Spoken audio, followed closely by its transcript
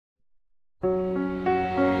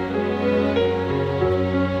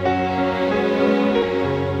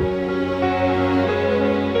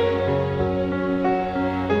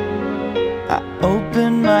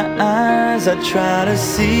stars I try to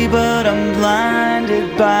see, but I'm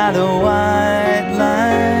blinded by the white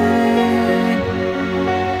light.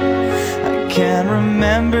 I can't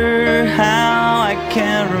remember how, I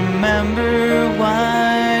can't remember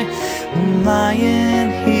why I'm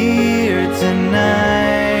lying here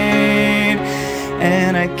tonight,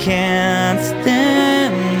 and I can't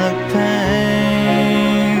stand the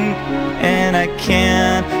pain, and I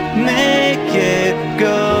can't make it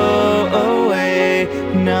go away.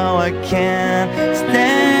 No, I can't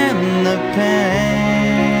stand the pain.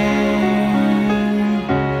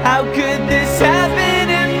 How could this happen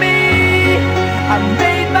to me? I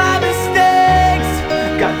made my mistakes,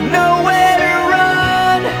 got nowhere to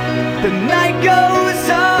run. The night goes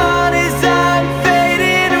on as I'm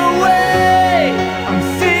fading away. I'm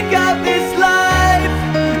sick of this life,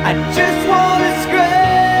 I just wanna scream.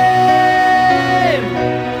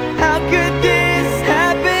 How could this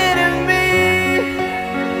happen to me?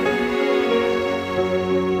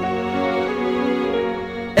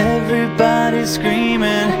 Everybody's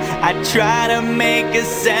screaming, I try to make a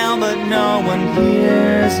sound, but no one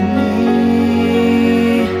hears me.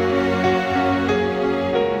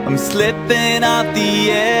 I'm slipping off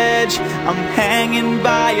the edge, I'm hanging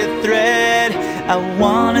by a thread. I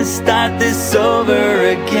wanna start this over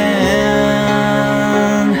again,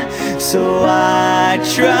 so I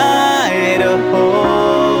try to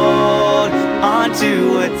hold on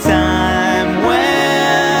to a time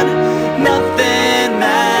when nothing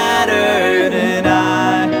mattered, and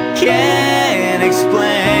I can't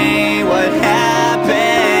explain what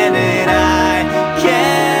happened, and I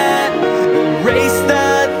can't erase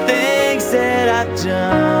the things that I've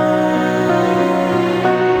done.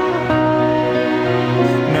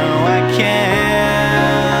 No, I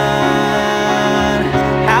can't.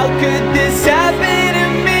 How could this happen to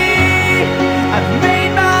me? I've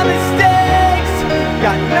made my mistakes,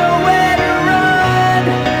 got nowhere to run.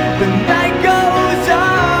 The night goes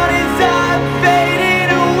on as I'm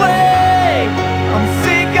fading away. I'm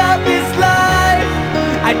sick of this life,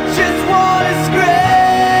 I just wanna scream.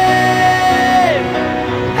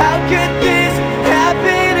 How could this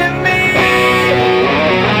happen to me?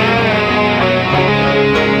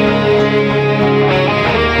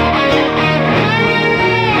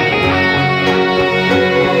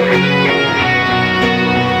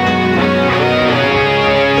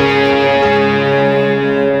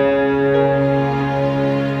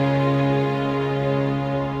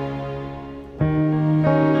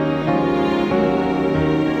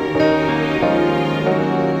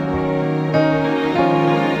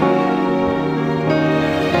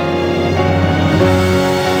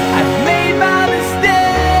 I've made my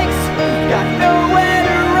mistakes, got nowhere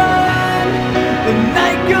to run. The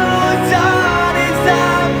night goes on as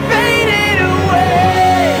I'm fading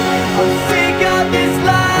away. I'm sick of this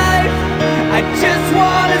life, I just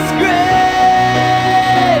wanna scream.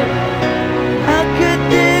 How could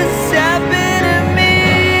this happen to me?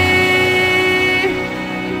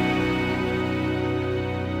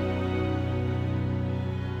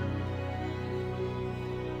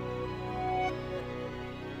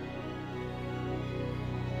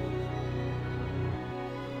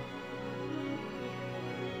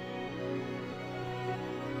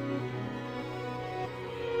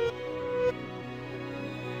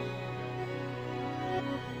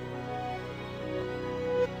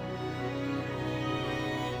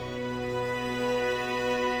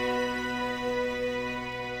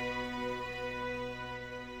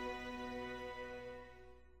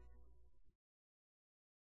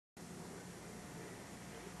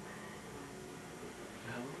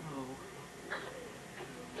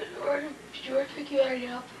 Did you already pick your already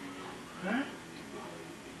up? Huh?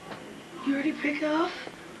 You already picked up?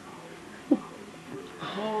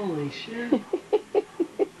 Holy shit.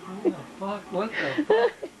 What the fuck? What the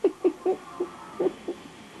fuck?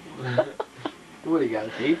 What, do you got a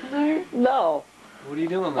tape in there? No. What are you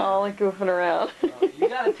doing there? All like goofing around. Oh, you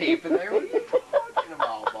got a tape in there? What are you talking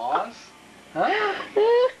about, boss? Huh?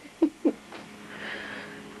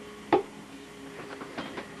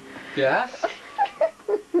 Yes?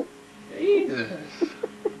 Jesus.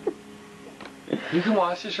 You can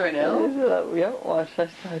watch this right now? Yeah, watch. I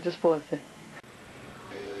just pulled it.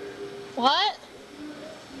 What?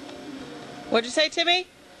 What'd you say, Timmy?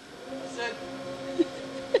 I said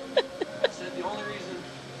the only reason...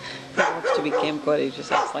 He wants to be camcorder, he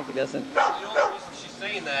just acts like he doesn't. The only reason she's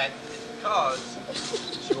saying that is because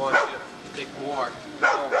she wants you to take more.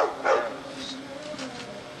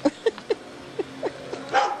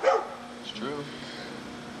 It's true.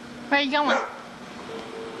 Where are you going?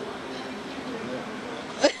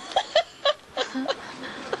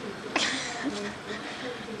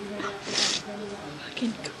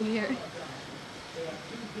 Weird.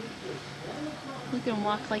 Look at him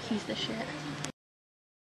walk like he's the shit.